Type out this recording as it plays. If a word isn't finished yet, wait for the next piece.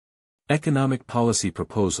Economic policy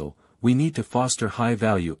proposal: we need to foster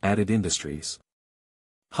high-value added industries.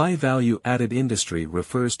 High-value added industry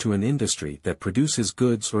refers to an industry that produces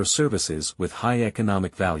goods or services with high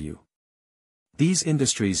economic value. These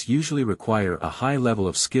industries usually require a high level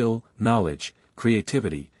of skill, knowledge,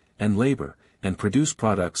 creativity, and labor, and produce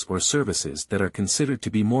products or services that are considered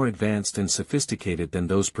to be more advanced and sophisticated than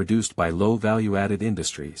those produced by low-value added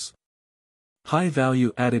industries.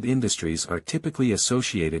 High-value added industries are typically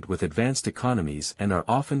associated with advanced economies and are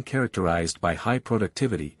often characterized by high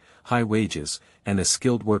productivity, high wages, and a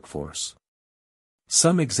skilled workforce.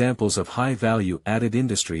 Some examples of high-value added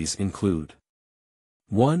industries include: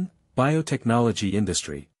 1. Biotechnology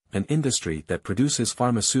industry, an industry that produces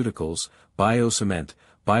pharmaceuticals, biocement,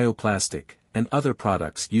 bioplastic, and other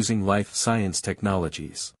products using life science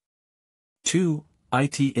technologies. 2.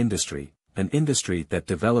 IT industry, an industry that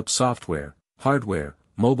develops software, hardware,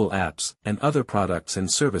 mobile apps, and other products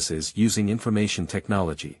and services using information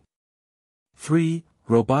technology. 3.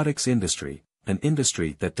 Robotics industry, an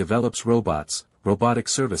industry that develops robots, robotic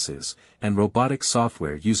services, and robotic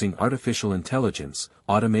software using artificial intelligence,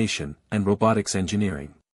 automation, and robotics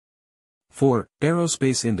engineering. 4.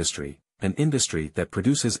 Aerospace industry, an industry that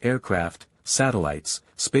produces aircraft, satellites,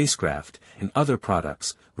 spacecraft, and other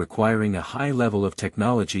products, requiring a high level of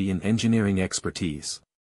technology and engineering expertise.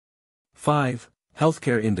 5.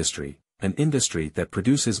 Healthcare industry, an industry that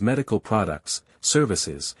produces medical products,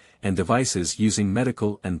 services, and devices using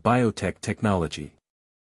medical and biotech technology.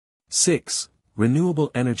 6.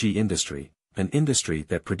 Renewable energy industry, an industry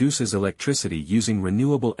that produces electricity using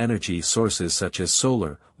renewable energy sources such as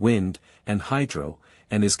solar, wind, and hydro,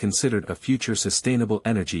 and is considered a future sustainable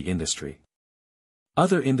energy industry.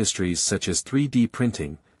 Other industries such as 3D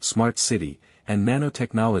printing, smart city, and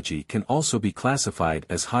nanotechnology can also be classified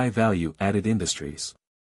as high-value added industries.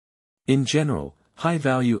 In general,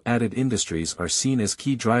 high-value added industries are seen as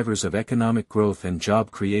key drivers of economic growth and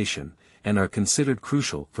job creation, and are considered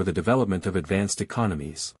crucial for the development of advanced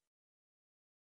economies.